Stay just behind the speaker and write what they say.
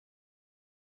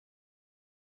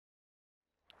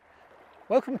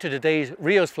Welcome to today's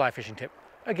RIO's Fly Fishing Tip,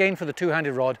 again for the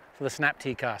two-handed rod for the snap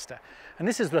T caster. And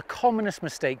this is the commonest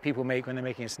mistake people make when they're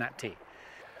making a snap T.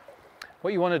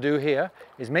 What you want to do here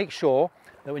is make sure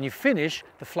that when you finish,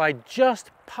 the fly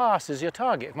just passes your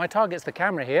target. If my target's the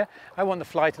camera here, I want the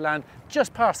fly to land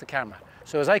just past the camera.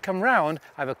 So as I come round,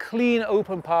 I have a clean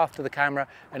open path to the camera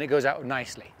and it goes out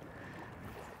nicely.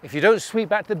 If you don't sweep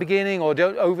back to the beginning or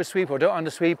don't oversweep or don't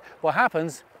undersweep, what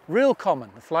happens, real common,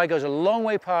 the fly goes a long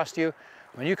way past you.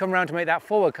 When you come around to make that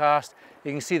forward cast,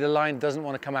 you can see the line doesn't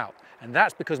want to come out. And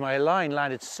that's because my line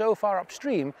landed so far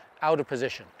upstream, out of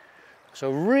position.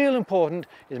 So real important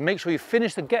is make sure you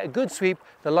finish to get a good sweep,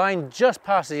 the line just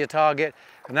passes your target,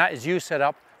 and that is you set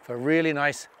up for a really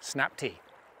nice snap T.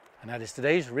 And that is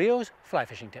today's RIO's Fly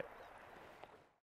Fishing Tip.